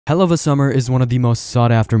Hell of a Summer is one of the most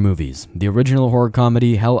sought-after movies. The original horror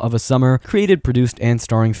comedy Hell of a Summer, created, produced, and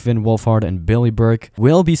starring Finn Wolfhard and Billy Burke,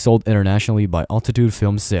 will be sold internationally by Altitude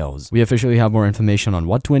Film Sales. We officially have more information on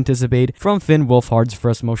what to anticipate from Finn Wolfhard's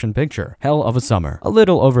first motion picture, Hell of a Summer. A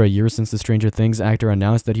little over a year since the Stranger Things actor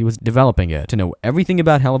announced that he was developing it. To know everything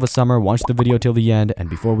about Hell of a Summer, watch the video till the end, and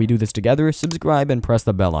before we do this together, subscribe and press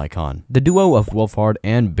the bell icon. The duo of Wolfhard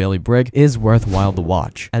and Billy Burke is worthwhile to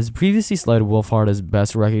watch. As previously slated, Wolfhard is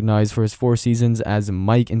best recognized for his 4 seasons as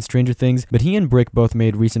Mike in Stranger Things, but he and Brick both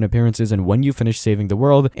made recent appearances in When You Finish Saving the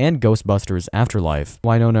World and Ghostbusters Afterlife.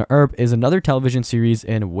 Wynonna Earp is another television series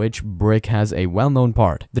in which Brick has a well-known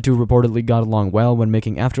part. The two reportedly got along well when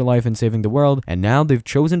making Afterlife and Saving the World, and now they've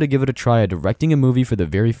chosen to give it a try at directing a movie for the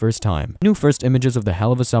very first time. New first images of the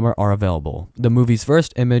Hell of a Summer are available. The movie's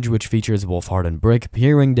first image, which features Wolfhard and Brick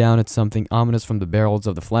peering down at something ominous from the barrels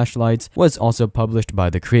of the flashlights, was also published by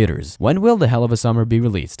the creators. When will the Hell of a Summer be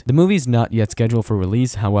released? The movie's not yet scheduled for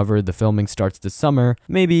release, however, the filming starts this summer.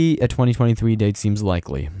 Maybe a 2023 date seems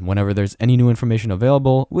likely. Whenever there's any new information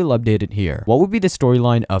available, we'll update it here. What would be the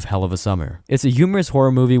storyline of Hell of a Summer? It's a humorous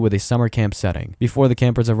horror movie with a summer camp setting. Before the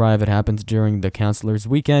campers arrive, it happens during the counselor's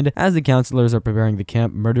weekend. As the counselors are preparing the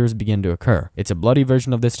camp, murders begin to occur. It's a bloody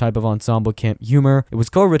version of this type of ensemble camp humor. It was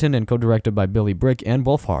co-written and co-directed by Billy Brick and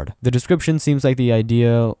Wolfhard. The description seems like the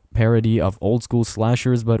ideal parody of old school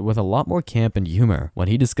slashers, but with a lot more camp and humor. When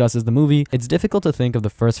he discusses the movie, it's difficult to think of the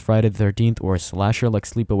first Friday the 13th or a slasher like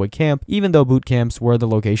Sleepaway Camp, even though boot camps were the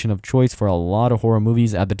location of choice for a lot of horror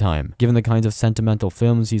movies at the time. Given the kinds of sentimental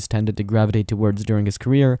films he's tended to gravitate towards during his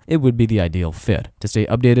career, it would be the ideal fit. To stay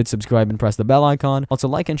updated, subscribe and press the bell icon. Also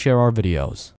like and share our videos.